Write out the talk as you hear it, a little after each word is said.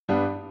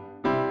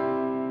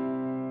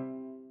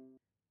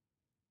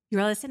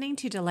You're listening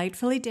to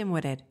Delightfully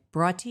Dim-Witted,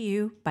 brought to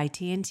you by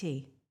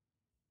TNT.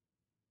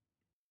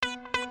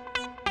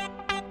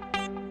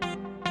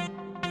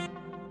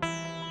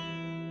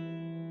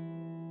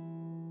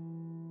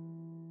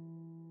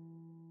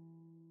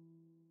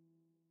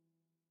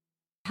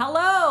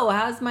 Hello,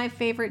 how's my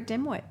favorite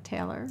dimwit,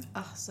 Taylor?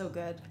 Oh, so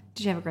good.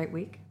 Did you have a great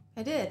week?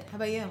 I did. How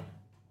about you?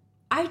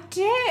 I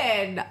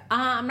did.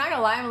 I'm not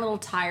gonna lie, I'm a little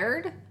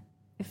tired.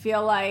 I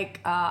feel like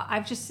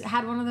I've just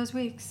had one of those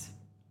weeks.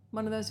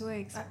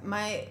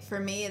 For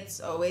me, it's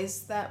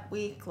always that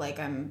week. Like,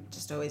 I'm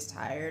just always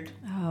tired.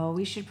 Oh,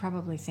 we should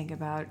probably think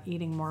about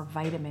eating more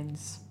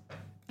vitamins.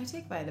 I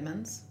take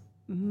vitamins.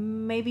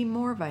 Maybe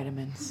more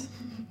vitamins.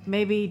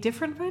 Maybe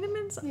different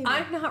vitamins? Maybe.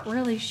 I'm not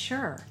really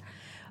sure.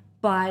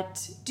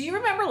 But do you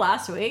remember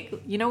last week?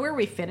 You know where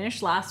we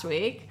finished last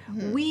week?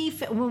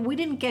 Mm-hmm. When we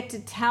didn't get to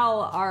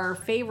tell our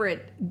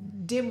favorite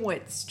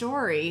dimwit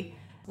story.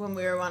 When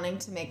we were wanting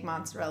to make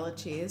mozzarella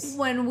cheese.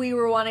 When we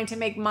were wanting to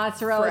make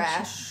mozzarella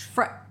fresh.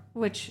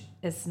 Which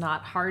is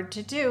not hard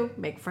to do.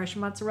 Make fresh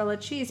mozzarella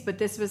cheese. But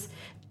this was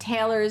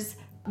Taylor's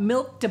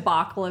milk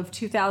debacle of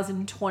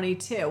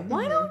 2022. Mm-hmm.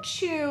 Why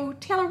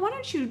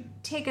don't you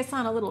take us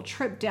on a little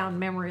trip down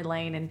memory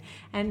lane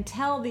and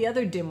tell the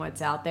other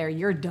dimwits out there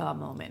your duh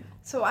moment?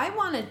 So I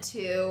wanted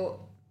to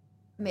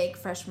make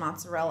fresh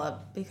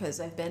mozzarella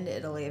because I've been to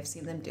Italy. I've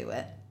seen them do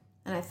it.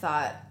 And I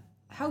thought,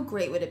 how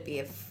great would it be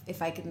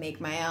if I could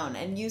make my own?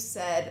 And you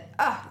said,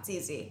 it's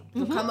easy.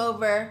 You'll come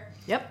over.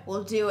 Yep.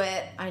 We'll do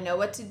it. I know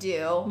what to do.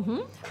 Mm-hmm.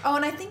 Oh,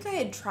 and I think I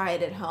had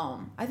tried at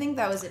home. I think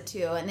that was it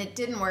too. And it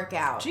didn't work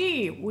out.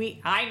 Gee,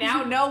 I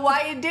now know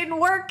why it didn't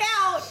work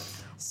out.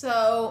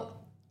 So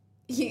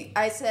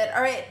I said,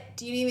 all right,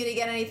 do you need me to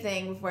get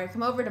anything before I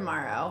come over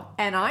tomorrow?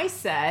 And I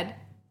said,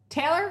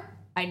 Taylor,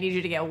 I need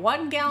you to get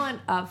 1 gallon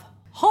of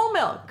whole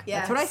milk. Yes.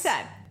 That's what I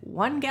said.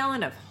 1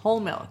 gallon of whole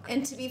milk.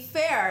 And to be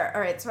fair,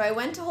 all right, so I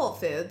went to Whole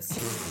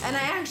Foods, and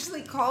I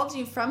actually called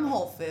you from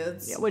Whole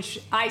Foods. Yeah,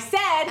 which I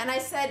said. And I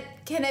said,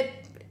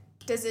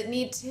 does it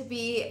need to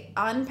be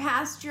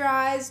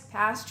unpasteurized,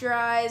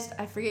 pasteurized?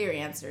 I forget your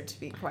answer, to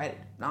be quite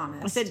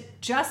honest. I said,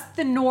 just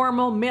the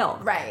normal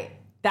milk. Right.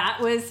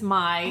 That was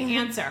my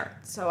answer.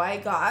 So I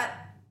got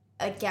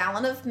a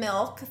gallon of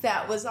milk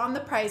that was on the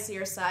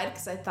pricier side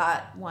because I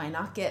thought, why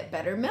not get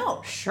better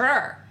milk?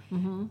 Sure.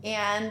 Mm-hmm.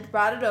 And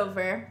brought it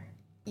over.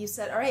 You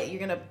said, all right, you're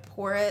going to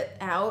pour it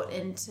out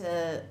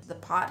into the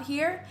pot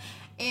here.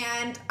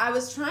 And I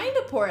was trying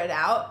to pour it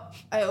out.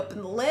 I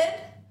opened the lid.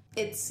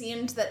 It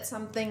seemed that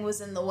something was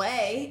in the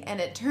way.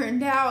 And it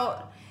turned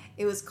out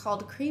it was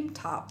called cream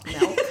top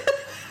milk.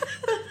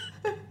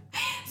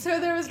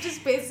 So there was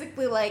just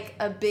basically like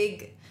a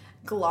big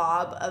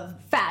glob of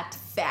fat.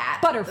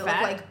 Butter that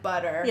fat. Looked like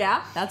butter.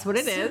 Yeah, that's what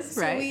it is,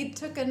 right? So we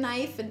took a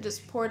knife and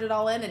just poured it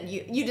all in, and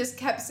you just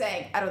kept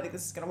saying, I don't think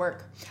this is going to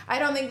work. I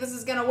don't think this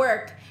is going to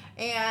work.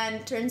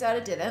 And turns out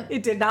it didn't.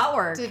 It did not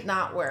work. Did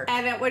not work.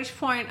 And at which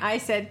point I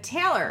said,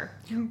 Taylor,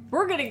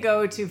 we're going to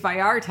go to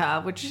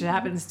Vallarta, which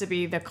happens to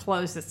be the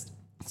closest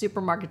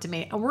supermarket to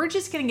me, and we're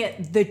just going to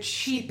get the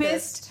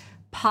cheapest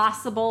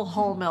possible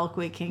whole milk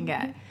we can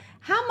get.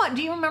 How much?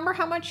 Do you remember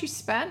how much you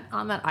spent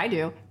on that? I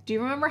do. Do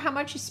you remember how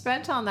much you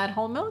spent on that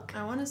whole milk?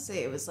 I want to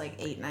say it was like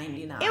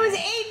 $8.99. It was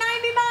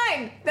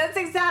 $8.99. That's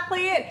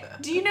exactly it.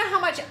 Do you know how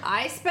much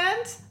I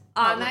spent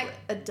on that?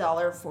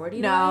 $1.49?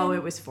 No,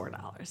 it was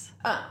 $4.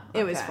 Oh, okay.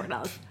 It was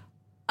 $4.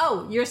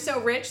 Oh, you're so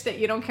rich that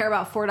you don't care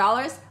about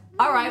 $4?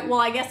 All right,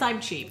 well, I guess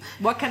I'm cheap.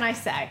 What can I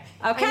say?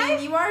 Okay? I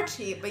mean, you are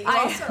cheap, but you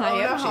also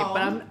own a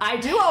home. But I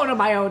do own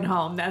my own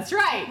home. That's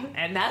right.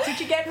 And that's what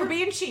you get for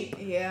being cheap.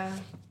 Yeah,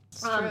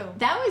 it's true.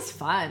 That was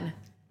fun.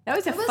 That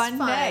was a fun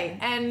day.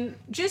 And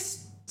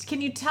just,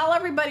 can you tell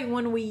everybody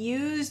when we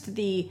used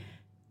the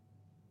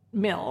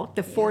milk,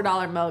 the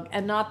 $4 milk,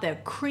 and not the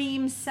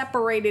cream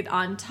separated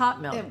on top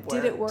milk?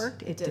 Did it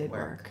work? It did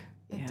work.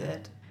 It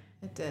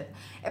did.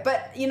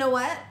 But you know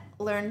what?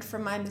 Learned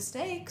from my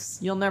mistakes.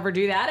 You'll never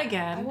do that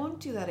again. I won't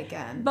do that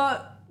again.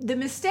 But the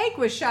mistake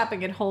was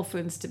shopping at Whole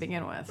Foods to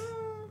begin with.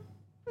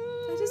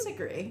 I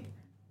disagree.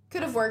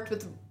 Could have worked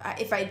with,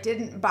 if I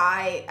didn't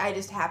buy, I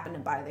just happened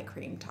to buy the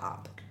cream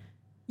top.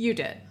 You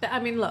did.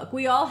 I mean, look,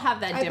 we all have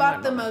that. I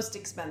bought the most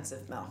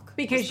expensive milk.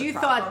 Because you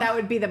thought that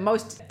would be the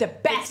best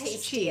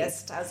tastiest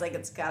cheese. I was like,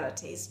 it's gotta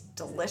taste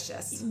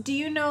delicious. Do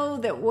you know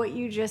that what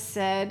you just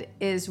said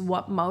is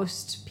what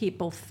most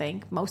people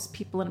think? Most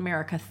people in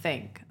America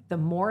think the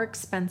more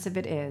expensive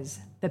it is,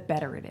 the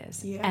better it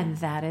is. Yeah. And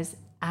that is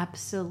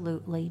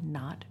absolutely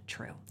not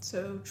true.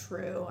 So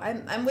true.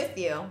 I'm with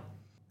you.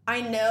 I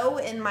know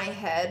in my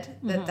head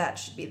that that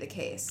should be the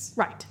case.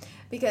 Right.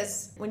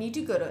 Because when you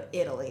do go to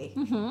Italy,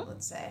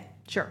 let's say.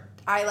 Sure.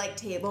 I like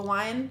table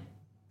wine,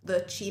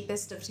 the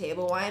cheapest of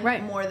table wine,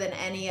 right, more than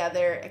any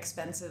other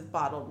expensive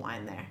bottled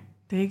wine there.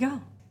 There you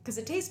go. Because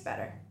it tastes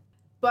better.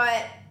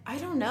 But I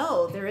don't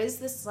know. There is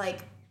this like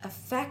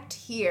effect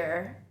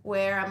here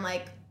where I'm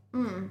like,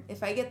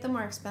 if I get the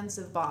more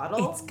expensive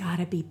bottle, it's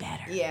gotta be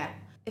better. Yeah.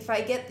 If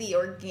I get the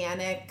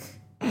organic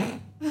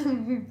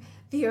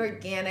the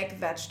organic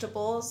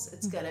vegetables,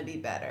 it's going to be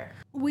better.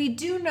 We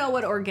do know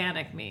what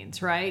organic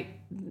means, right?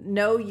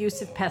 No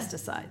use of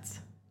pesticides.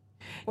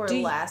 Or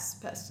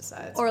less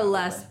pesticides. Or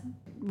less,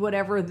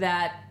 whatever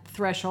that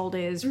threshold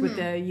is with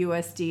the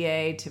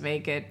USDA to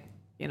make it,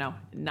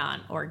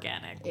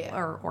 non-organic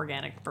or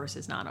organic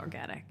versus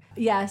non-organic.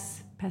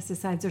 Yes,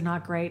 pesticides are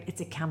not great. It's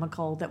a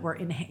chemical that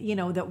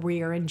that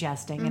we are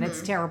ingesting, and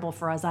it's terrible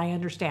for us. I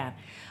understand.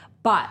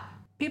 But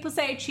people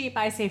say cheap,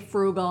 I say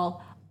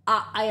frugal.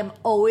 I am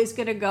always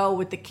going to go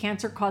with the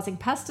cancer-causing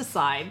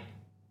pesticide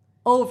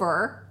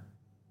over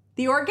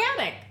the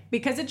organic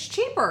because it's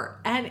cheaper.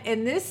 And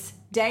in this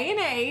day and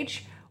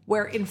age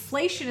where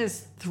inflation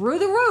is through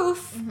the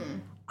roof,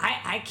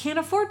 I can't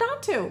afford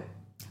not to.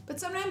 But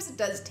sometimes it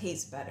does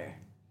taste better.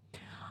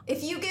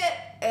 If you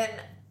get an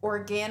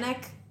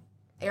organic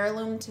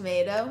heirloom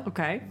tomato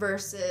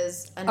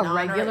versus a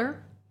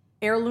regular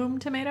heirloom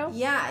tomato?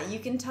 Yeah, you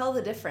can tell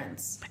the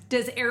difference.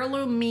 Does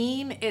heirloom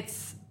mean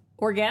it's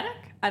organic?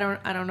 I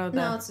don't know that.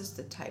 No, it's just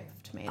the type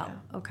of tomato.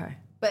 Oh, okay.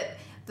 But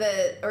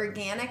the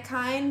organic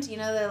kind,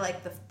 they're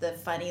like the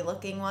funny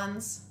looking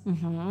ones,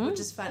 which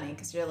is funny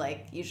because you're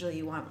like, usually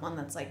you want one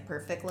that's like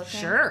perfect looking.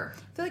 Sure.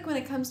 I feel like when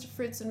it comes to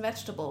fruits and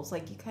vegetables,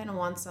 like you kind of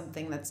want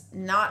something that's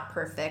not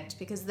perfect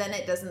because then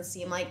it doesn't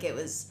seem like it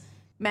was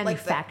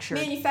manufactured.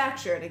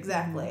 Manufactured,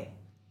 exactly.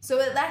 So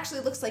it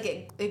actually looks like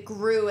it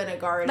grew in a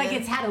garden. Like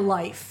it's had a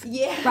life.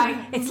 Yeah.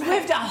 Right? It's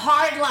lived a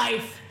hard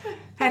life.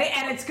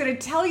 And it's going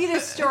to tell you the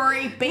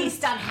story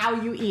based on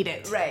how you eat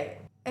it. Right.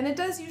 And it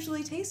does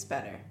usually taste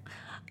better.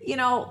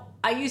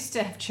 I used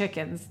to have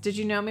chickens. Did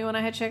you know me when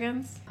I had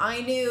chickens?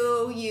 I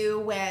knew you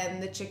when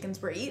the chickens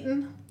were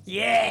eaten.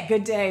 Yeah,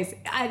 good days.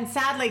 And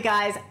sadly,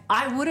 guys,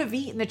 I would have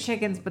eaten the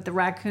chickens, but the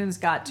raccoons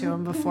got to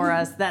them before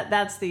us.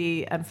 That's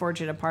the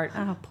unfortunate part.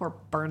 Oh, poor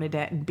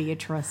Bernadette and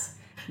Beatrice,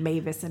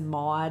 Mavis and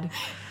Maud.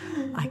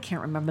 I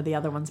can't remember the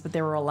other ones, but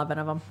there were 11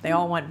 of them. They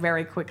all went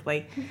very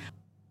quickly.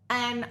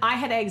 And I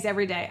had eggs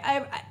every day. I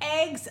have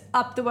eggs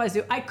up the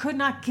wazoo. I could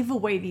not give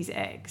away these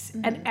eggs.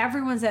 And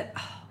everyone said,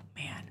 oh,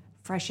 man,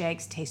 fresh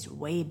eggs taste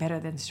way better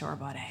than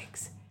store-bought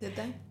eggs. Did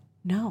they?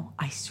 No,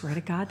 I swear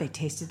to God, they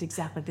tasted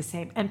exactly the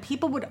same. And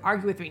people would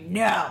argue with me,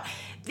 no,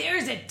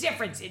 there's a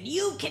difference and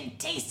you can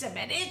taste them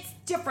and it's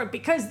different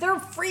because they're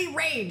free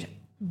range.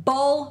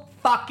 Bull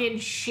fucking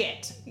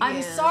shit. Yeah.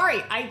 I'm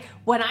sorry.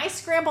 When I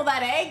scramble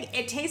that egg,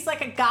 it tastes like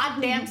a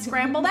goddamn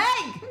scrambled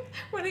egg.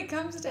 When it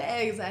comes to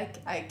eggs,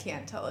 I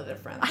can't tell the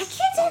difference. I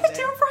can't tell the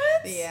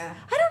difference. Yeah.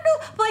 I don't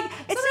know. Like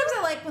sometimes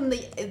I like when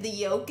the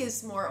yolk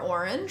is more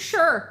orange.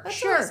 Sure.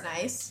 That's always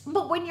nice.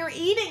 But when you're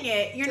eating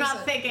it, you're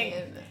not thinking,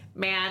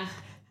 man,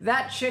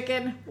 that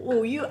chicken,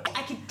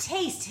 I could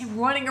taste him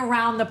running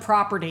around the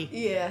property.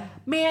 Yeah.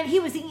 Man, he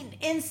was eating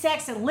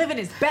insects and living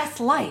his best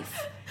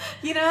life.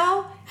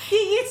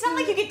 It's not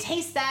like you could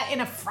taste that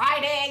in a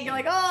fried egg. You're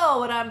like,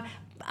 oh, and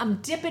I'm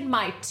dipping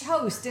my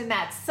toast in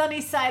that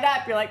sunny side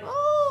up. You're like,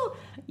 oh,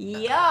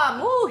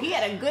 yum. Ooh, he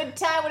had a good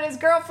time with his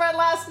girlfriend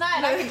last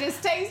night. I could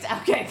just taste.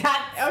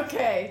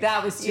 Okay,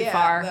 that was too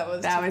far.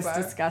 That was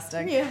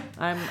disgusting. Yeah,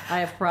 I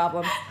have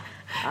problems.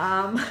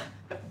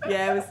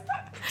 It was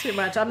too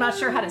much. I'm not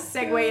sure how to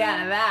segue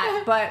out of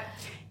that, but.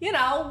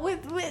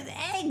 With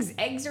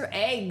eggs are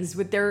eggs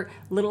with their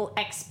little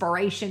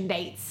expiration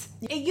dates.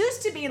 It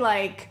used to be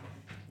like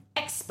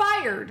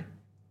expired,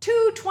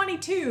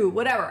 2/22,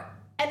 whatever.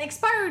 And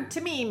expired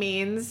to me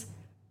means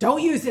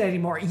don't use it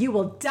anymore. You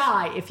will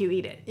die if you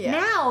eat it. Yeah.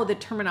 Now the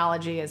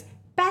terminology is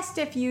best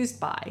if used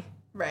by.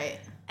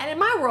 Right. And in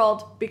my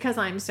world, because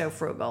I'm so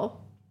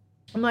frugal,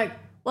 I'm like,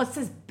 well, it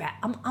says bad.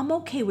 I'm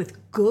okay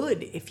with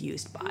good if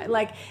used by.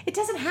 Like, it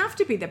doesn't have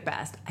to be the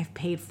best. I've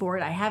paid for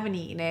it. I haven't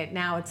eaten it.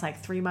 Now it's like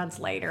 3 months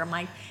later. I'm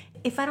like,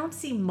 if I don't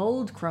see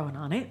mold growing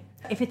on it,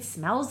 if it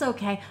smells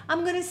okay,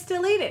 I'm going to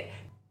still eat it.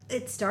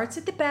 It starts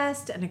at the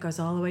best and it goes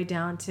all the way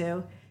down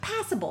to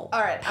passable. All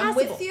right. I'm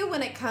with you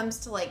when it comes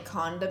to like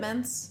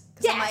condiments.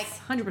 Yes,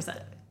 I'm like,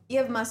 100%. You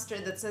have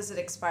mustard that says it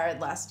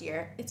expired last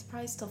year. It's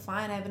probably still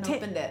fine. I haven't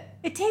opened it.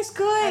 It tastes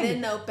good. I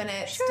didn't open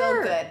it. Sure.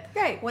 Still good.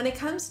 Right. When it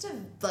comes to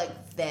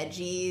like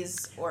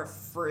veggies or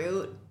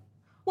fruit,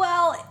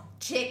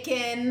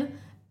 chicken,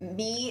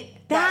 meat,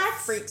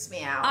 that freaks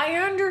me out. I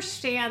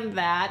understand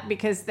that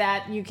because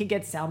that you could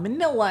get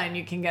salmonella and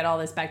you can get all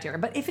this bacteria.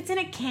 But if it's in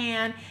a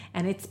can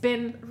and it's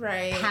been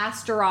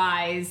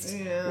pasteurized,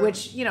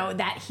 which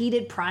that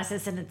heated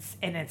process and it's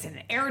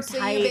an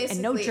airtight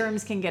and no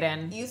germs can get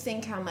in. You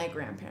think how my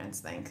grandparents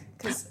think?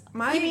 Because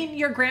you mean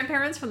your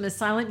grandparents from the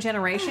silent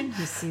generation?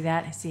 You see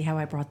that? See how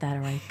I brought that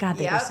away? God,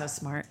 they were so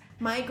smart.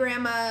 My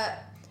grandma.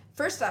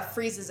 First off,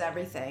 freezes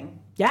everything.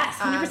 Yes,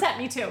 100%.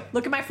 Me too.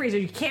 Look at my freezer.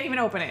 You can't even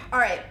open it. All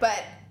right,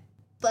 but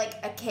like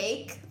a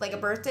cake, like a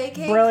birthday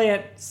cake.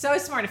 Brilliant. So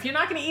smart. If you're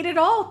not going to eat it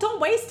all, don't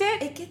waste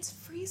it. It gets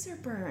freezer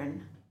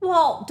burn.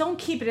 Well, don't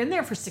keep it in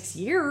there for 6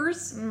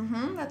 years.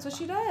 Mm-hmm. That's what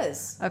she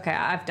does. Okay,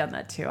 I've done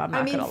that too. I'm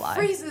not going to lie.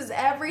 Freezes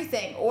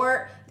everything.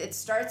 Or it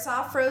starts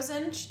off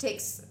frozen. She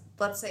takes,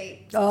 let's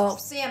say,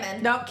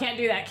 salmon. No, can't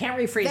do that. Can't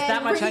refreeze.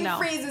 That much I know.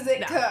 Then refreezes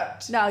it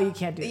cooked. No, you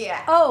can't do that.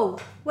 Yeah. Oh,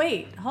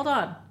 wait. Hold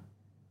on.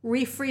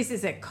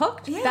 refreezes it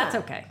cooked, Yeah. that's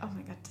okay. Oh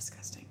my God,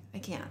 disgusting. I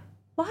can't.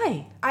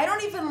 Why? I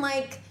don't even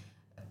like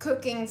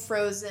cooking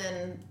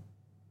frozen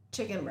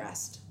chicken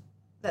breast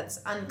that's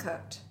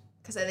uncooked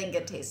because I think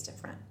it tastes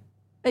different.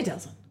 It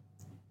doesn't.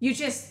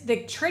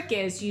 The trick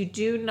is you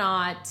do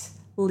not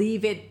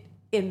leave it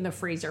in the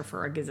freezer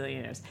for a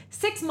gazillion years.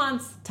 6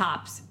 months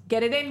tops.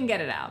 Get it in,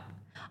 get it out.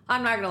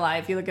 I'm not gonna lie.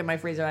 If you look at my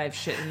freezer, I have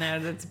shit in there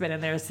that's been in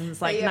there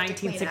since like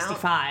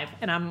 1965,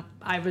 and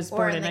I was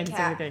born in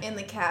 1973. In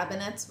the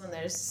cabinets when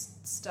there's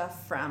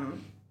stuff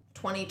from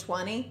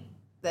 2020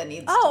 that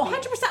needs. Oh,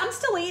 to be... 100%. I'm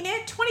still eating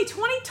it.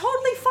 2020,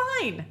 totally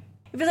fine.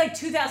 If it's like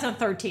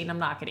 2013, I'm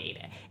not gonna eat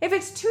it. If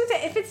it's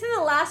in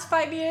the last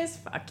 5 years,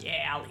 fuck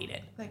yeah, I'll eat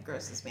it. That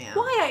grosses me out.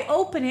 Why I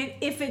open it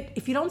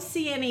if you don't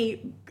see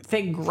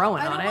anything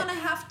growing on it? I don't want to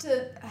have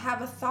to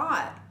have a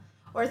thought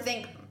or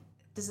think.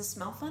 Does it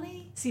smell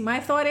funny? See, my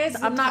thought is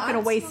I'm not going to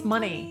waste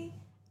money.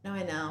 No,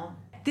 I know.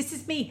 This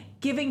is me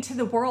giving to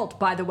the world,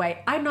 by the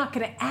way. I'm not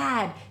going to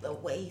add the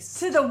waste.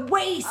 To the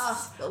waste.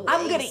 The waste.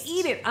 I'm going to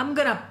eat it. I'm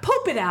going to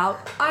poop it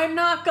out. I'm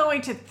not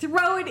going to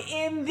throw it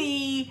in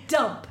the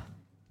dump.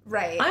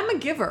 Right. I'm a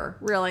giver,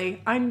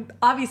 really. I'm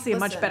obviously a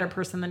much better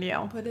person than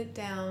you. Put it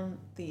down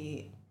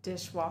the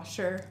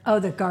dishwasher. Oh,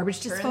 the garbage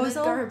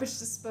disposal? The garbage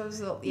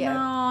disposal. Yeah.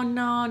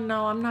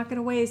 No. I'm not going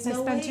to waste. I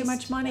spend too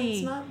much money.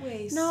 It's not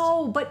waste.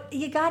 No, but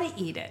you got to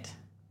eat it.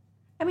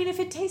 I mean, if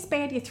it tastes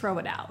bad, you throw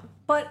it out.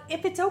 But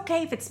if it's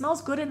okay, if it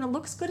smells good and it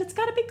looks good, it's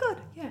got to be good.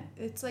 Yeah,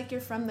 it's like you're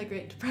from the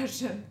Great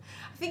Depression.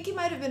 I think you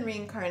might have been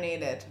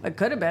reincarnated. It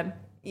could have been.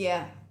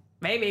 Yeah.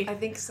 Maybe. I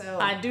think so.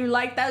 I do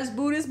like those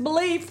Buddhist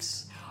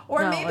beliefs.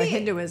 Or maybe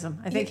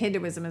Hinduism. I think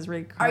Hinduism is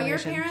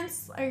reincarnation.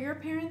 Are your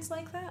parents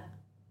like that?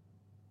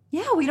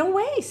 Yeah, we don't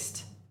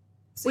waste.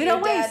 So we your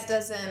don't dad waste.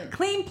 Doesn't.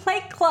 Clean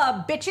Plate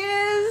Club,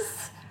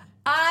 bitches.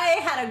 I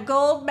had a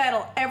gold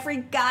medal every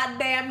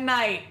goddamn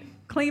night.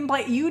 Clean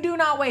plate. You do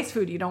not waste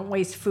food. You don't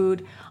waste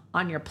food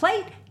on your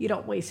plate. You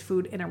don't waste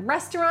food in a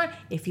restaurant.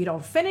 If you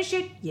don't finish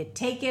it, you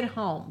take it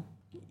home.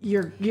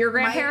 Your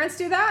grandparents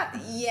do that?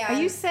 Yeah. Are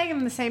you saying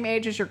I'm the same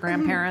age as your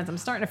grandparents? I'm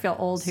starting to feel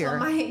old here.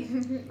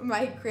 So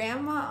my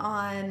grandma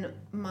on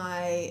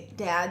my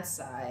dad's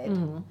side,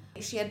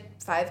 she had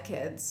 5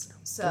 kids.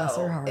 So Bless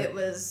her heart.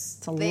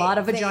 it's a lot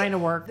of vagina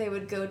work. They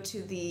would go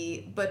to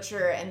the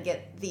butcher and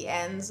get the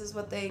ends, is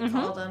what they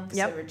called them, because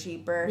they were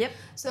cheaper. Yep.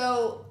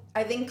 So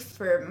I think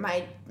for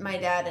my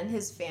dad and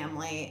his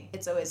family,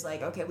 it's always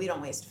like, okay, we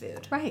don't waste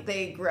food. Right.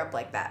 They grew up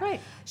like that.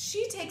 Right.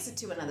 She takes it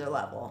to another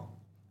level.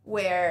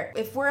 Where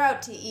if we're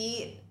out to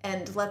eat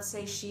and let's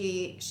say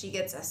she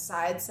gets a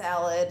side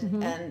salad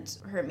and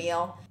her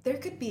meal, there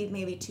could be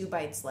maybe 2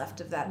 bites left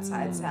of that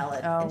side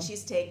salad and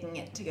she's taking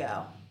it to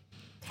go.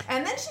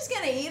 And then she's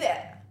going to eat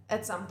it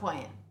at some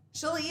point.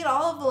 She'll eat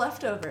all of the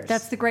leftovers.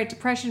 That's the Great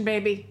Depression,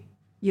 baby.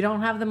 You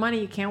don't have the money,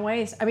 you can't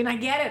waste. I mean, I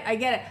get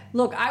it.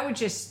 Look, I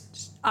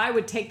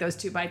would take those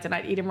 2 bites and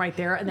I'd eat them right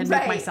there and then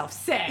make myself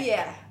sick.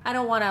 Yeah. I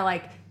don't want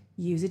to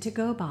use it to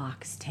go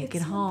box, take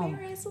it home.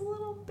 It's a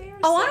little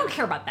embarrassing. Oh, I don't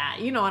care about that.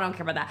 I don't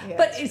care about that. Yeah,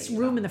 but it's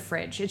room in the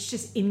fridge. It's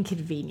just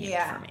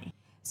inconvenient for me.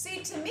 See,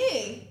 to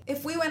me,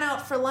 if we went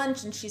out for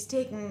lunch and she's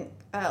taking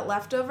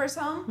leftovers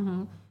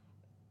home,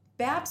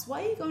 Babs,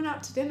 why are you going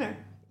out to dinner?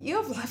 You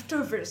have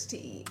leftovers to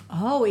eat.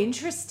 Oh,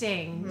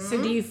 interesting. So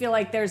do you feel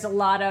like there's a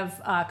lot of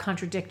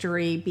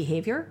contradictory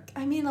behavior?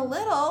 I mean, a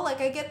little.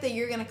 I get that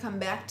you're going to come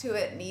back to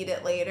it and eat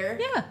it later.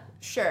 Yeah.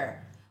 Sure.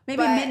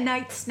 Maybe a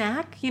midnight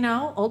snack,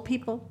 old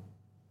people.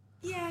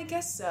 Yeah, I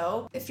guess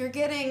so. If you're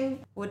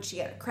getting, what'd she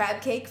get? A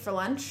crab cake for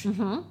lunch?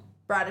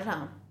 Brought it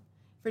home.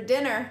 For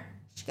dinner,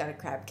 she got a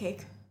crab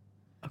cake.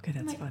 Okay,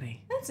 that's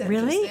funny. That's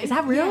interesting. Really? Is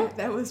that real? Yeah,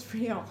 that was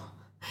real.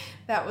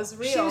 That was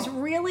real. She was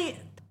really...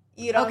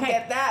 You don't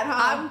get that,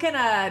 huh? I'm going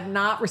to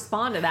not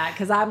respond to that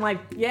because I'm like,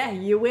 yeah,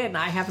 you win.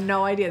 I have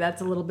no idea.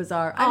 That's a little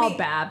bizarre.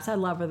 Babs. I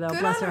love her, though.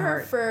 Bless her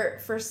heart.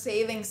 For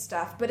saving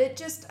stuff. But it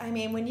just,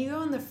 when you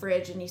go in the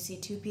fridge and you see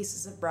 2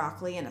 pieces of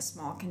broccoli in a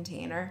small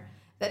container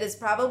that has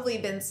probably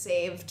been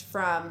saved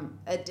from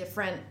a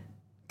different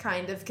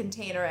kind of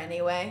container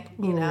anyway,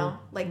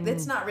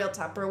 it's not real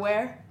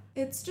Tupperware.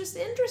 It's just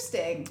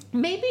interesting.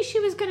 Maybe she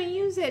was going to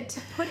use it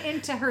to put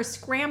into her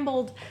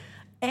scrambled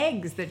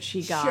eggs that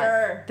she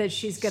got that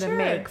she's going to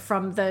make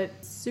from the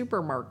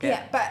supermarket.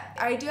 Yeah, but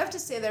I do have to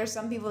say there are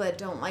some people that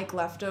don't like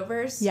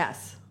leftovers.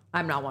 Yes,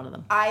 I'm not one of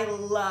them.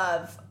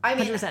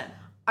 100%.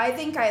 I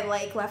think I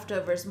like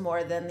leftovers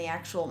more than the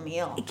actual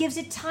meal. It gives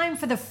it time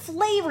for the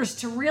flavors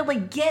to really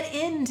get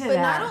into But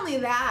not only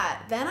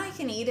that, then I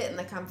can eat it in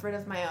the comfort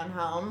of my own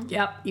home.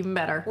 Yep, even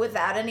better.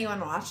 Without anyone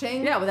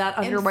watching. Yeah, without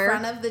underwear.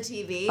 In front of the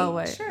TV. Oh,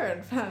 wait. Sure,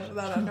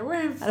 without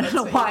underwear. I don't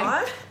know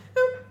why.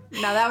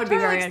 No, that would be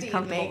very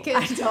uncomfortable.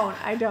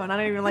 I don't. I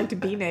don't even like to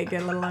be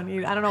naked, let alone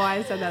eat. I don't know why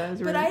I said that. That was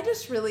rude. But I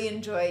just really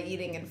enjoy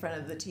eating in front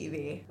of the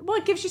TV. Well,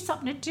 it gives you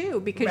something to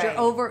do because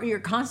you're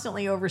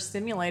constantly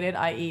overstimulated,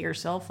 i.e. your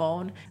cell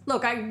phone.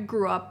 Look, I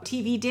grew up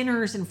TV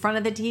dinners in front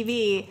of the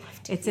TV.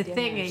 It's a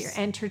thing that you're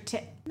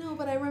entertained. No,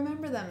 but I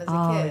remember them as a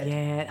Oh kid.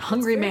 yeah,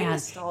 Hungry very Man.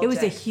 nostalgic. It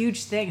was a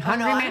huge thing. Oh,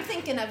 Hungry no, Man. I'm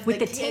thinking of with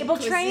the kid table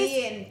trays.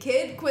 cuisine,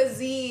 kid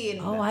cuisine.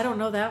 Oh, I don't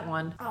know that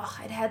one. Oh,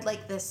 it had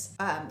like this,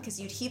 because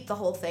you'd heat the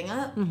whole thing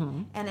up,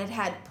 and it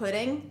had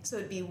pudding, so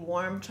it'd be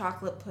warm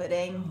chocolate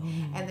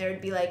pudding, and there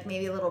would be like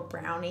maybe a little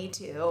brownie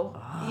too.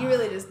 You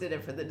really just did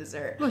it for the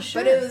dessert. Well,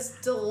 sure. But it was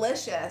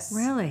delicious.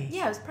 Really?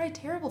 Yeah, it was probably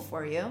terrible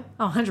for you.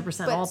 Oh,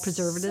 100%. But All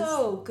preservatives.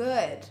 so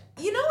good.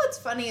 You know what's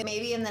funny?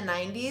 Maybe in the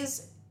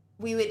 90s,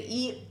 we would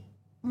eat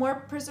more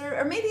preserved,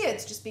 or maybe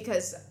it's just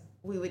because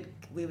we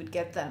would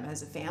get them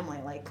as a family,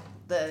 like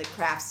the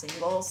Kraft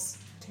singles,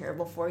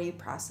 terrible for you,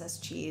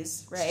 processed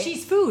cheese, right?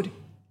 Cheese food.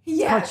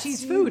 Yeah, called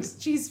cheese food.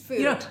 Cheese food.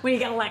 You know, when you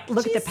gotta like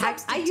look at the Cheese pack. I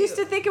substitute. used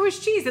to think it was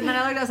cheese, and then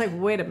I looked. I was like,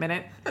 wait a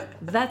minute,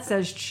 that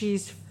says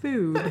cheese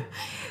food.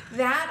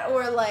 That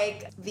or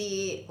like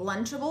the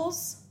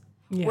Lunchables,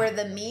 Yeah. where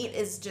the meat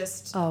is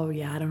just. Oh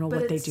yeah, I don't know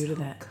but what they it's do to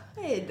so that.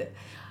 Good.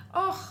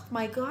 Oh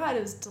my god,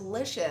 it was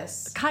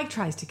delicious. Kai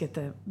tries to get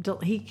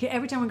he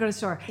every time we go to the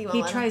store, He he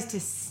won't let tries to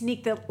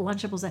sneak the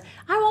Lunchables in.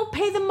 I won't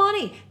pay the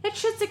money. That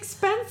shit's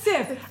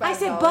expensive. Like I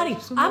said, $5 buddy, or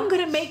something. I'm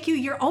gonna make you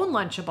your own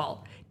Lunchable.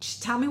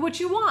 Just tell me what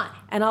you want,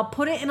 and I'll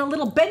put it in a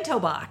little bento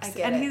box. I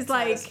get and it. he's It's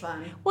not like, as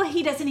fun. well,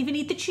 he doesn't even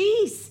eat the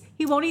cheese.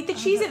 He won't eat the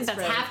cheese, and that's that's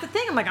right. half the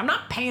thing. I'm like, I'm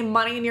not paying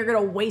money, and you're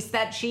gonna waste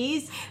that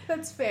cheese.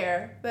 That's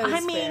fair. That is I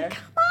mean, fair.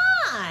 come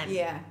on.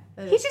 Yeah.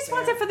 that He is just fair.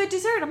 wants it for the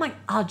dessert. I'm like,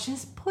 I'll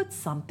just put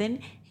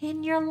something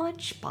in your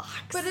lunchbox.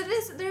 But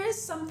there is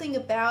something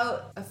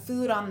about a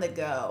food on the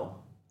go,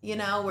 you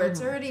know, where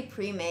it's already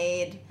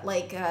pre-made,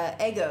 like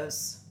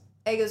Eggos.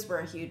 Eggos were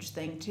a huge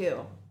thing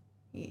too.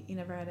 You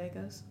never had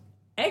Eggos?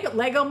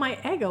 Lego my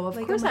Eggo, of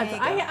Lego course my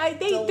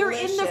Eggo. they're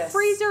in the Delicious.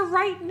 freezer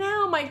right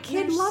now. My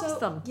kid They're loves so-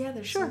 them. Yeah,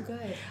 they're Sure. so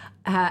good.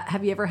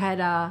 Have you ever had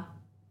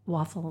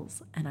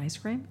waffles and ice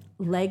cream?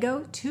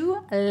 Two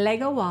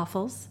Lego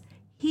waffles,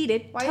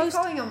 heated, Why are you toast,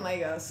 calling them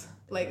Legos?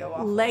 Lego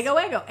waffles. Lego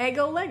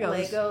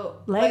Legos.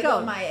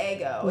 Lego my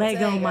Eggo. It's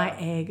Lego Eggo. my What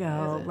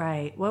Eggo. is it?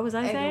 Right. What was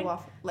I Eggo saying?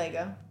 waffle.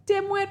 Lego.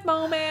 Dimwit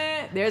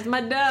moment. There's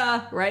my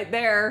duh right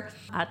there.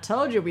 I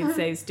told you we'd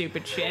say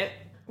stupid shit.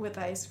 With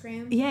ice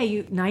cream? Yeah,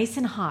 you nice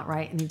and hot,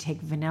 right? And you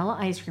take vanilla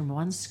ice cream,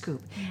 1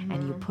 scoop,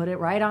 and you put it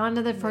right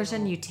onto the first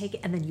one. You take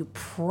it and then you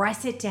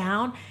press it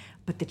down.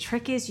 But the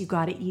trick is you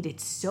got to eat it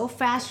so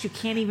fast you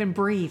can't even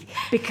breathe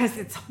because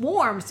it's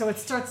warm, so it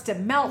starts to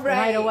melt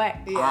right away.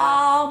 Yeah.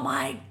 Oh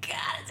my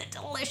god, is it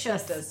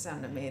delicious? That does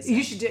sound amazing.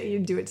 You should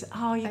do it.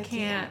 Oh, you I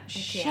can't. can't.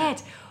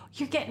 Shit.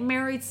 You're getting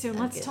married soon.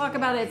 Let's getting talk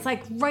about it. married. It's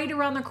like right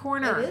around the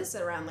corner. It is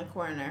around the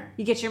corner.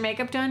 You get your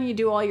makeup done, you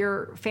do all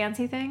your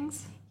fancy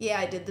things. Yeah,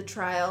 I did the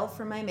trial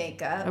for my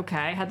makeup.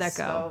 Okay, how'd that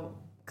go? So,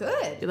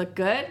 good. You look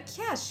good?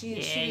 Yeah, she you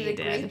did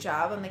a great did.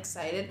 job. I'm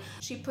excited.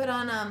 She put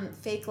on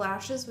fake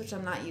lashes, which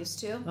I'm not used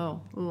to.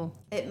 Oh, ooh.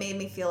 It made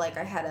me feel like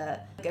I had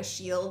a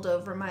shield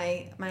over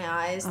my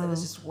eyes that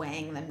was just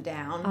weighing them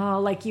down. Oh,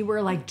 like you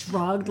were like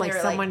drugged, like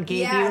They're someone like, gave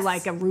you yes.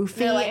 like a roofie,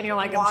 They're, like, and you're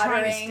like, I'm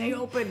trying to watering. stay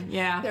open.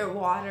 Yeah. They're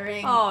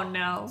watering. Oh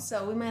no.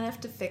 So we might have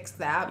to fix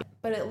that.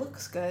 But it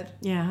looks good.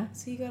 Yeah.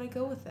 So you gotta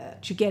go with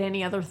it. Did you get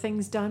any other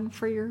things done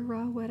for your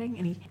wedding?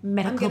 Any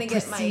medical gonna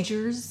get my-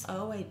 procedures?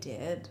 Oh, I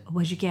did.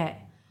 What'd you get?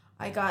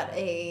 I got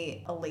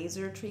a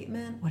laser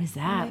treatment. What is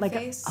on that? my Like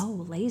face.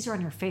 laser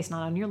on your face,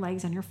 not on your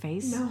legs, on your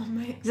face. No,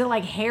 my Is it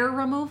like hair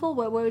removal?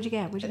 What would you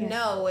get? What'd you get?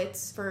 No,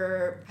 it's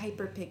for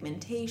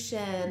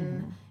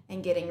hyperpigmentation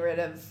and getting rid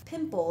of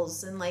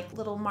pimples and like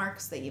little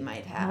marks that you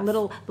might have. A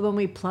little when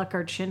we pluck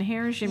our chin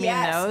hairs, you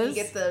mean those?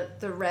 You get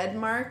the red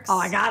marks. Oh,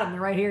 I got them.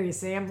 They're right here. You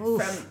see them?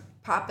 Oof. from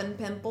popping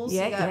pimples.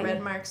 Yeah, you got yeah, red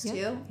yeah. marks Yeah, too.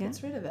 yeah.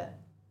 Gets rid of it.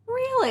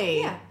 Really?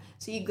 Yeah.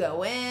 So you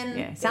go in.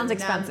 Yeah, sounds they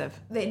expensive.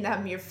 They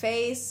numb your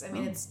face. I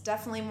mean, it's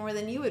definitely more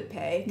than you would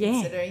pay, Yeah.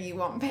 considering you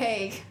won't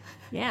pay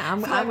Yeah,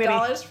 I'm $5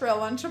 gonna. for a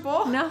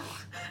Lunchable. No,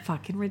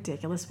 fucking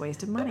ridiculous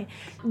waste of money.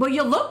 Well,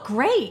 you look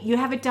great. You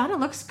have it done. It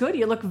looks good.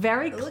 You look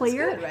very looks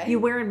clear. good, right? You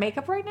wearing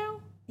makeup right now?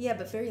 Yeah,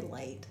 but very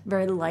light.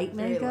 Very light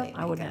Very makeup. light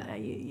I wouldn't. makeup.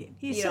 You're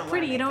You so don't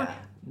pretty. wear You don't. makeup.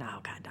 No,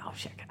 God, no.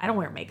 Shit. I don't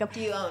wear makeup. Do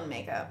you own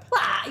makeup?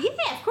 Ah, yeah,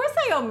 of course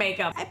I own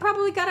makeup. I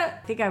probably got a. I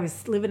think I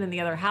was living in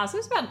the other house. It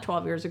was about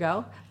 12 years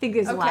ago. I think it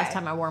was the last Okay.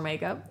 time I wore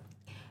makeup.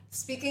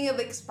 Speaking of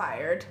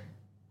expired,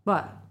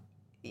 But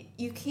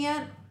you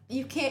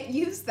can't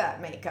use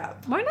that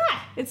makeup. why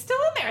not? It's still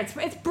in there. It's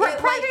like-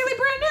 practically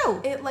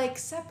brand new. It like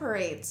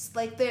separates.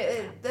 Like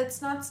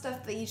that's not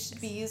stuff that you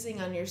should be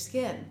using on your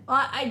skin.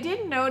 Well, I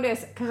did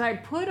notice because I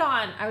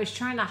was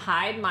trying to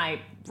hide my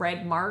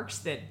red marks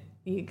that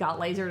you got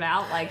lasered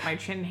out, like my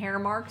chin hair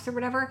marks or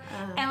whatever.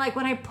 And like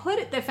when I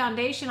put the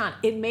foundation on,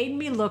 it made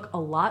me look a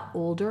lot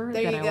older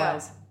There than you I go.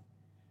 was.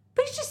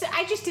 But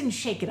I just didn't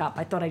shake it up.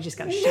 I thought I just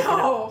got to shake it up.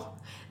 No,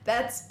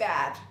 that's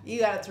bad. You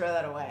gotta throw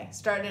that away.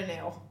 Start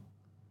anew.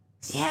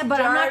 Yeah, but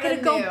I'm not Start going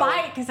to go anew.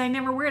 buy it because I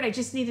never wear it. I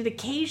just need it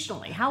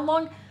occasionally. How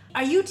long?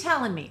 Are you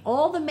telling me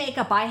all the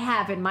makeup I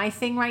have in my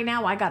thing right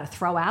now, I got to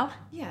throw out?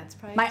 Yeah, it's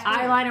probably My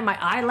expired. eyeliner, my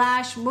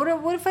eyelash. What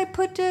if I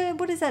put,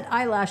 what is that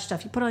eyelash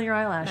stuff you put on your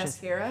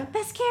eyelashes? Mascara.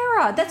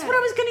 Mascara. That's what I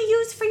was going to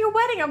use for your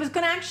wedding. I was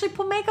going to actually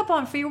put makeup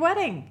on for your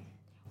wedding.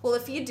 Well,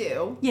 if you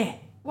do, Yeah.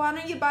 why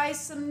don't you buy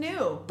some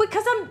new?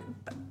 Because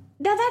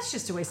no, that's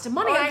just a waste of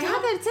money. Or I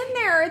have it. It's in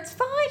there. It's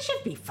fine. It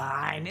should be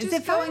fine. Is Just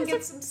it go fine? and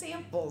get some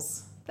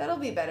samples. That'll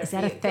be better Is for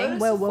that you. a thing?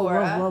 Go to Whoa.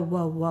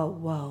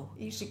 Sephora.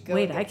 You should go.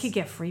 Wait, I could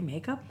get free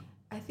makeup?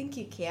 I think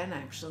you can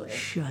actually.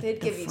 Shut They'd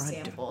the give you front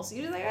door. samples.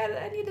 You're like,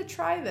 I need to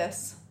try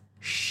this.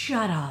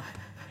 Shut up.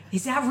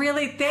 Is that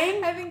really a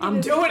thing? I think I'm it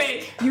is. doing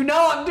it. You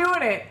know I'm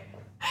doing it.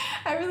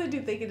 I really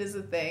do think it is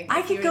a thing.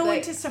 I If could you go were like-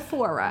 into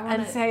Sephora I wanna-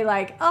 and say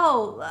like,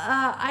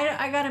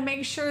 I got to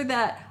make sure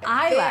that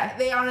eyelash.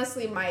 They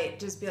honestly might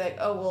just be like,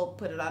 oh, we'll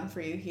put it on for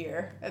you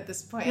here at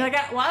this point. You're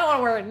like, well, I don't want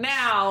to wear it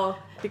now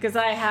because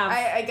I have.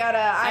 I got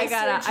I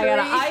got surgery. an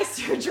eye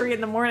surgery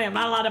in the morning. I'm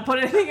not allowed to put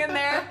anything in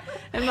there.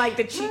 And like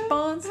the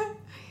cheekbones.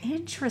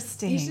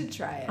 Interesting. You should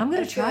try it. I'm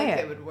going I to feel try like it.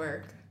 It would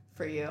work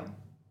for you.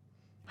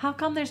 How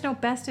come there's no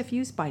best if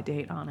used by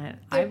date on it?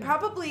 There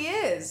probably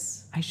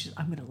is.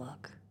 I'm going to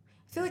look.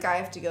 I feel like I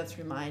have to go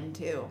through mine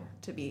too,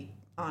 to be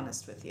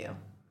honest with you.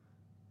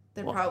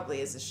 There probably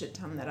is a shit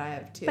ton that I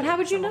have too. But how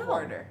would you I'm a know?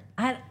 hoarder.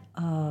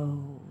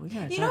 We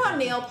gotta You talk know how about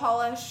nail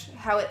polish,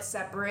 how it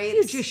separates?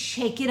 You just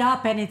shake it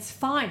up and it's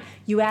fine.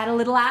 You add a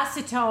little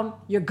acetone,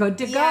 you're good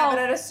to Yeah, go. but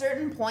at a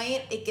certain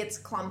point, it gets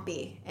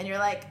clumpy. And you're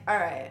like, all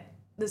right,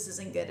 this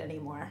isn't good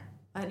anymore.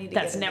 I need to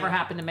That's get a never new-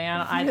 happened to me.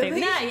 I think,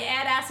 Really? nah, you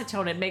add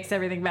acetone, it makes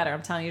everything better.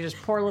 I'm telling you, just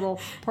pour a little.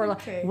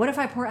 Okay. What if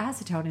I pour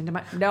acetone into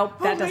my. Nope,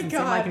 that Oh my doesn't seem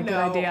like a God, good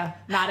no. idea.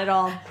 Not at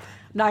all. I'm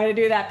not going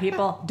to do that,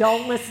 people.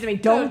 Don't listen to me.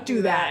 Don't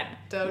do that.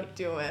 Don't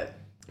do it.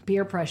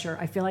 Peer pressure.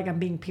 I feel like I'm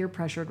being peer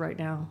pressured right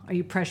now. Are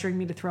you pressuring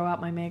me to throw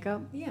out my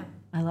makeup? Yeah.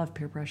 I love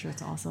peer pressure.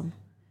 It's awesome.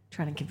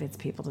 Trying to convince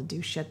people to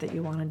do shit that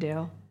you want to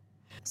do.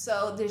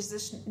 So there's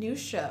this new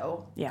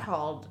show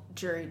called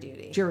Jury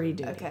Duty. Jury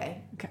Duty.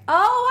 Okay.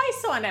 Oh,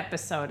 I saw an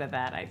episode of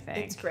that, I think.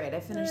 It's great. I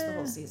finished the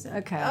whole season.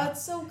 Okay. Oh,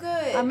 it's so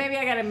good. Maybe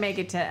I got to make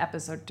it to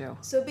episode 2.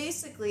 So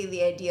basically,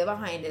 the idea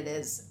behind it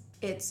is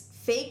it's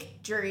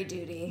fake jury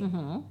duty.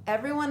 Mm-hmm.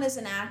 Everyone is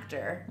an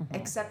actor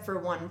except for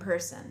one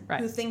person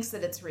who thinks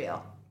that it's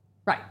real.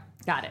 Right.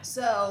 Got it.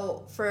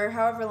 So for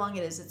however long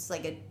it is, it's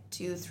like a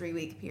 2-3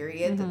 week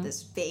period that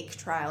this fake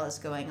trial is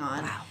going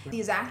on. Wow.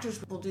 These actors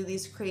will do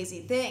these crazy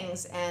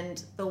things,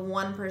 and the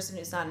one person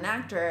who's not an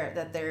actor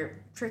that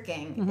they're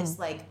tricking is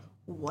like,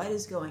 what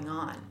is going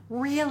on?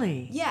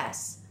 Really?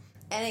 Yes.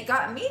 And it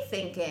got me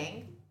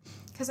thinking,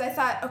 because I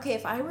thought, okay,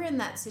 if I were in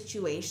that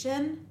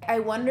situation, I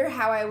wonder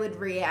how I would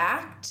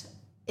react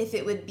if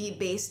it would be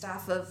based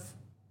off of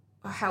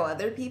how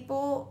other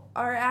people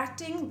are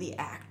acting, the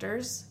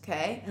actors,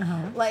 okay?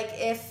 Like,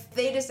 if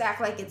they just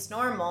act like it's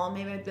normal,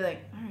 maybe I'd be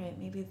like, all right,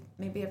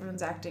 maybe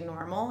everyone's acting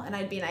normal, and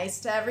I'd be nice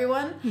to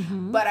everyone.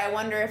 But I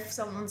wonder if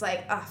someone's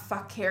like,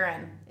 fuck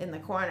Karen in the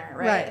corner,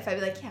 right? If I'd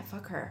be like, yeah,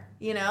 fuck her,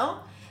 you know?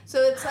 So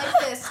it's like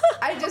this.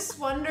 I just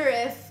wonder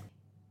if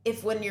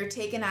when you're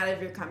taken out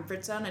of your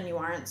comfort zone and you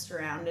aren't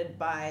surrounded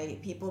by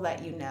people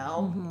that you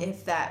know,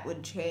 if that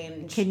would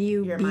change Can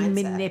you your be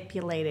mindset.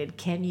 manipulated?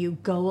 Can you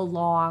go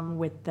along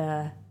with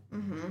the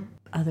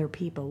other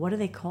people? What do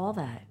they call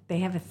that? They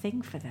have a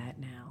thing for that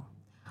now,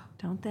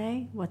 don't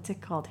they? What's it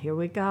called? Here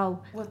we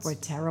go. We're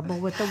terrible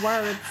with the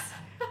words.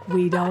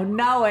 We don't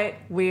know it.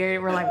 We're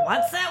like,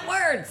 what's that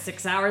word?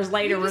 6 hours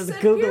later, You we're just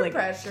said Googling. peer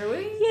pressure. What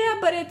do you Yeah,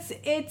 but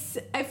it's.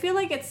 I feel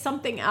like it's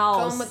something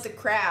else. going with the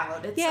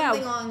crowd? It's Yeah.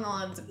 something along the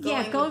lines of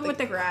Going with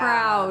the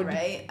crowd.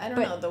 right? I don't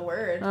But- know the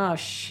word. Oh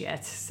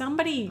shit!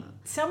 Somebody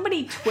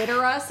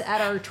Twitter us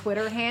at our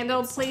Twitter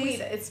handle,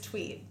 please. It's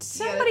tweet. You gotta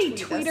Somebody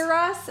Twitter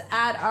us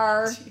at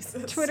our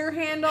Jesus. Twitter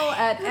handle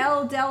at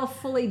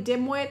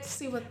LDelFullyDimwit.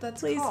 See what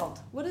that's Please. called.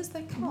 What is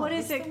that called? What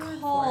is What's it the word for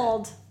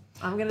called?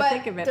 I'm gonna But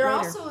think of it there later.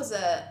 also was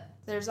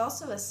there's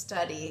also a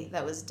study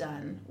that was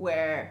done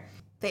where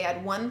they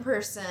had one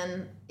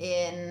person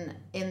in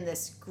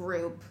this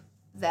group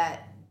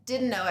that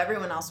didn't know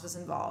everyone else was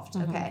involved,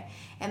 okay?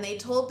 And they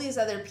told these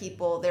other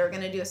people they were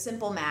going to do a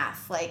simple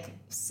math, like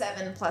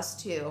 7 +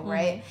 2,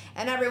 right?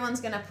 And everyone's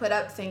going to put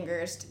up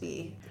fingers to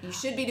be, you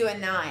should be doing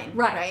 9,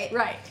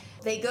 right?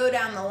 They go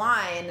down the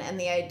line, and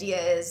the idea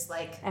is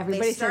like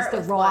Everybody they start says the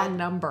with wrong one.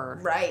 number.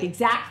 Right. The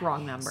exact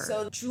wrong number.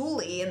 So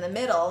Julie in the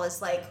middle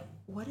is like,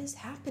 what is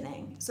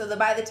happening? So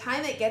by the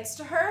time it gets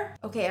to her,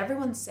 okay,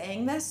 everyone's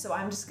saying this, so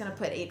I'm just going to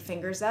put 8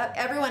 fingers up.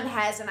 Everyone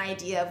has an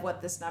idea of what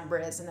this number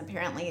is, and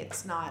apparently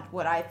it's not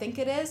what I think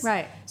it is.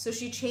 Right. So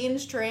she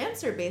changed her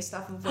answer based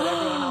off of what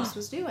everyone else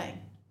was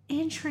doing.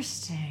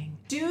 Interesting.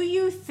 Do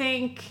you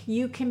think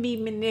you can be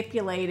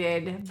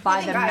manipulated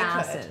by the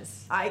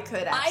masses? I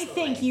could I absolutely.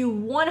 think you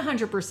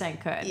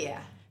 100% could. Yeah.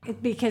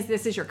 Because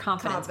this is your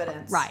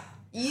confidence. Right.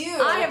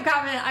 I have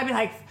confidence. I'd be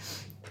like,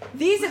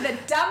 these are the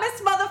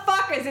dumbest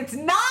motherfuckers. It's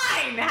 9.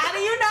 How do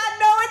you not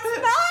know it's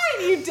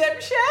 9, you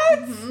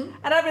dipshits?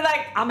 And I'd be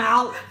like, I'm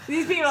out.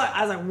 These people,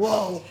 I was like,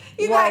 whoa.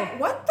 You're whoa. like,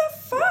 what the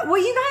fuck? Well,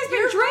 you guys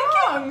You're been drinking.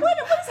 wrong.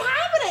 What's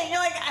happening? You're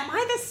like, am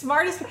I the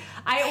smartest?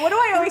 What do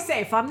I always say?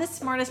 If I'm the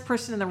smartest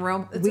person in the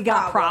room, It's we a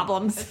got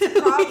problem. problems. It's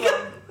a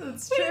problem.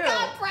 It's We true.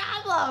 got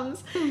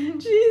problems.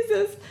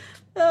 Jesus.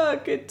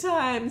 Oh, good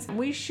times.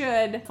 We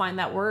should find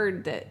that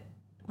word that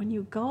when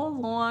you go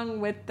along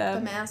with The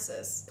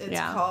masses. It's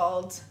Yeah.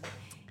 called.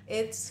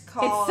 It's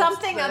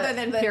something the- other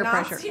than the peer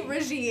Nazi pressure.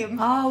 regime.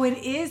 Oh, it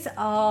is.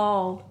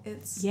 Oh,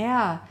 It's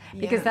yeah.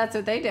 Because Yeah. that's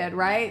what they did,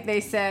 right? They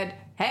said,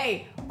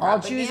 hey, all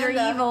Jews are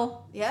propaganda.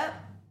 evil, Yep.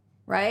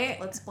 right?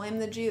 Let's blame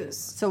the Jews.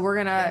 So we're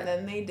going And to,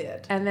 then they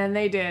did, and then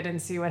they did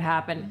and see what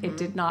happened. It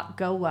did not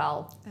go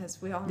well.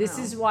 as we all This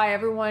know. is why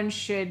everyone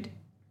should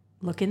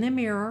look in the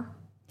mirror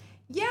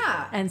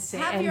yeah, and say,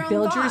 have your and own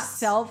build your thoughts.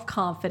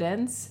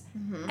 self-confidence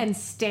and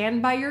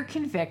stand by your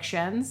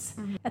convictions.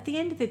 At the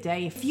end of the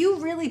day, if you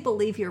really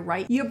believe you're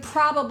right, you're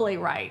probably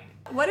right.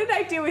 What did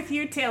I do with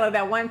you, Taylor,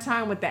 that one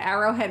time with the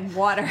Arrowhead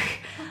water?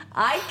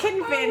 I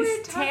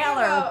convinced talking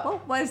Taylor. about-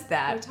 What was We're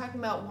that? talking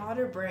about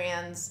water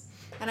brands,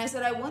 and I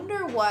said, I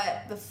wonder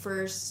what the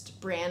first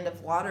brand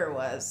of water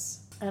was.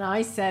 And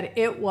I said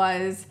it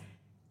was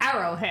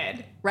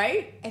Arrowhead,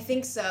 right? I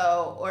think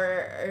so,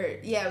 or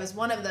yeah, it was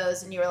one of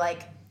those, and you were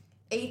like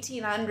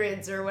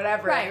 1800s or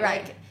whatever. Right.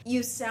 Like,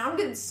 you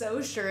sounded so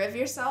sure of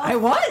yourself. I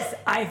was.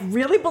 I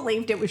really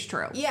believed it was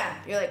true. Yeah,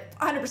 you're like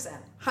 100%.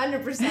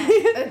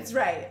 That's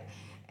right.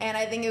 And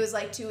I think it was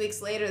like 2 weeks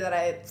later that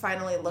I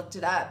finally looked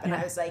it up, and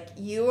I was like,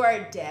 "You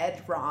are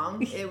dead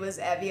wrong. It was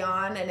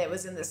Evian, and it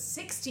was in the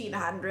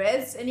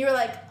 1600s." And you were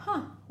like,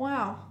 "Huh?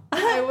 Wow,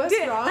 I was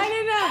wrong." I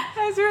didn't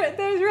know.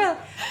 That was real.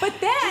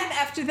 But then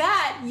after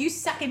that, you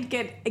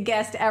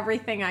guessed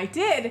everything I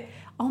did.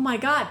 Oh my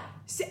God.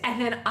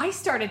 And then I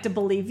started to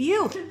believe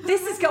you.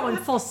 This is going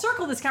full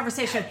circle, this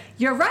conversation.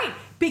 You're right.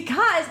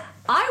 Because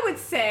I would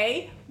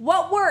say,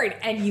 what word?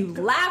 And you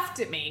laughed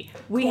at me.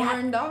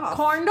 Corned off.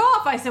 Corned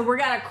off. I said, we're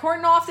going to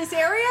corn off this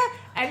area?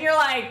 And you're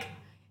like,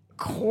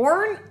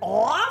 corn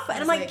off? And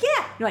I'm like, like-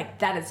 yeah. You're like,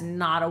 that is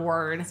not a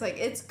word. It's like,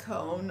 it's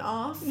cone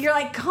off. You're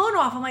like, cone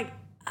off. I'm like,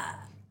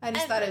 I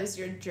just thought it was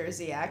your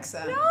Jersey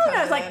accent. no, I was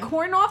coming like, in.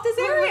 corn off this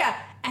area.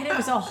 And it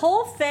was a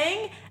whole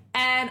thing.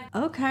 And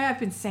okay, I've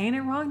been saying it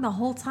wrong the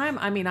whole time.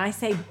 I mean, I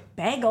say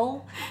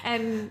bagel,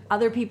 and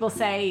other people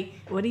say,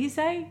 what do you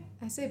say?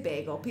 I say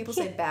bagel. People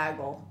say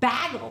bagel.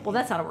 Bagel. Well,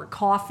 that's not a word.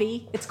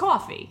 Coffee. It's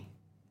coffee.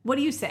 What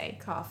do you say?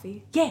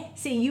 Coffee. Yeah.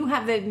 See, you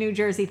have the New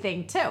Jersey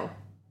thing too.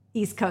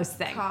 East Coast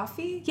thing.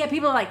 Coffee? Yeah,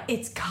 people are like,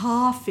 it's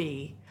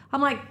coffee.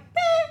 I'm like,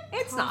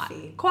 it's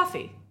Coffee. not.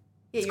 Coffee.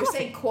 Yeah, you're coffee.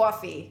 saying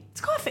coffee.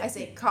 It's coffee. I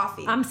say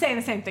coffee. I'm saying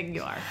the same thing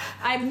you are.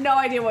 I have no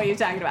idea what you're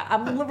talking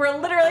about. We're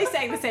literally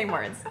saying the same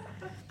words.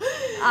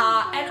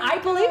 And I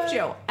believed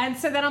you. And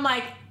so then I'm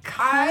like,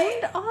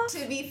 kind of?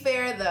 To be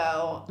fair,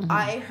 though, Mm-hmm.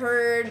 I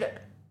heard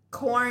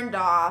corned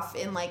off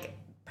in like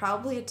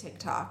probably a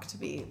TikTok. To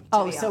be So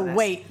honest.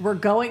 wait, we're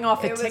going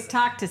off It of was-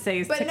 TikTok to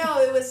say, But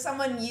no, it was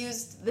someone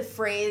used the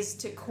phrase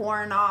to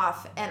corn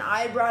off, and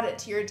I brought it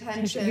to your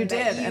attention You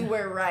that did, you and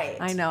were right.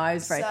 I know, I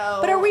was right. So,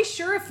 But are we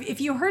sure if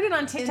you heard it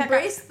on TikTok?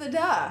 embrace the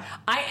duh?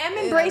 I am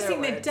in embracing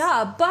other the words.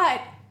 duh,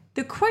 but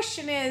the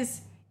question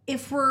is,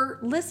 if we're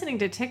listening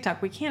to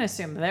TikTok, we can't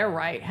assume they're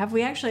right. Have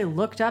we actually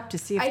looked up to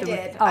see if I the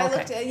did. Oh, I okay.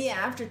 looked at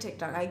after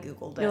TikTok. I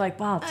googled it. You're like,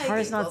 wow, I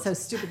Tara's not Googled. so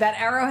stupid. That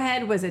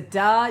Arrowhead was a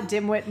duh,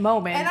 dimwit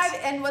moment.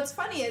 And what's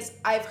funny is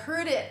I've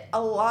heard it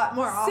a lot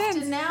more often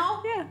Since.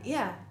 now. Yeah.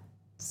 Yeah.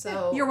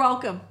 So You're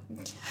welcome.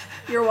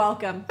 You're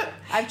welcome.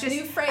 I've just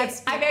New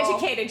phrase, I've people.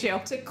 educated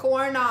you. to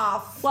corn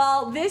off.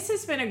 Well, this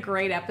has been a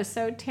great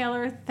episode,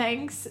 Taylor.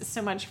 Thanks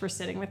so much for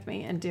sitting with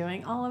me and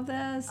doing all of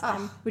this.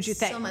 Oh, would you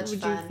so much you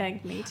fun.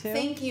 thank me too?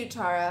 Thank you,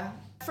 Tara,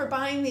 for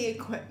buying the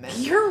equipment.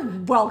 You're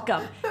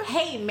welcome.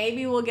 Hey,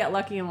 maybe we'll get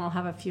lucky and we'll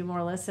have a few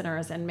more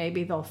listeners, and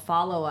maybe they'll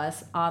follow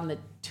us on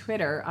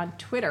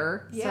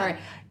Twitter. Yeah. Sorry,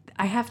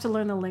 I have to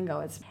learn the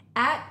lingo. It's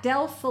at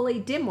Del Fully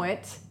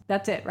Dimwit.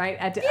 That's it, right?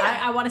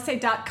 I want to say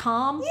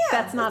 .com. Yeah,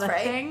 that's not that's a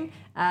right. thing.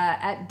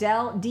 At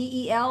Del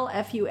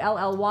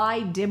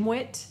DELFULLY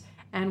Dimwit,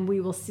 and we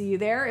will see you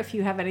there. If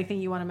you have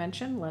anything you want to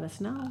mention, let us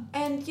know.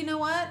 And you know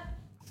what?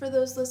 For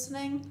those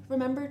listening,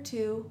 remember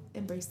to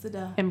embrace the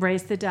duh.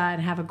 Embrace the duh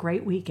and have a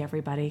great week,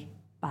 everybody.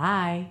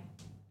 Bye.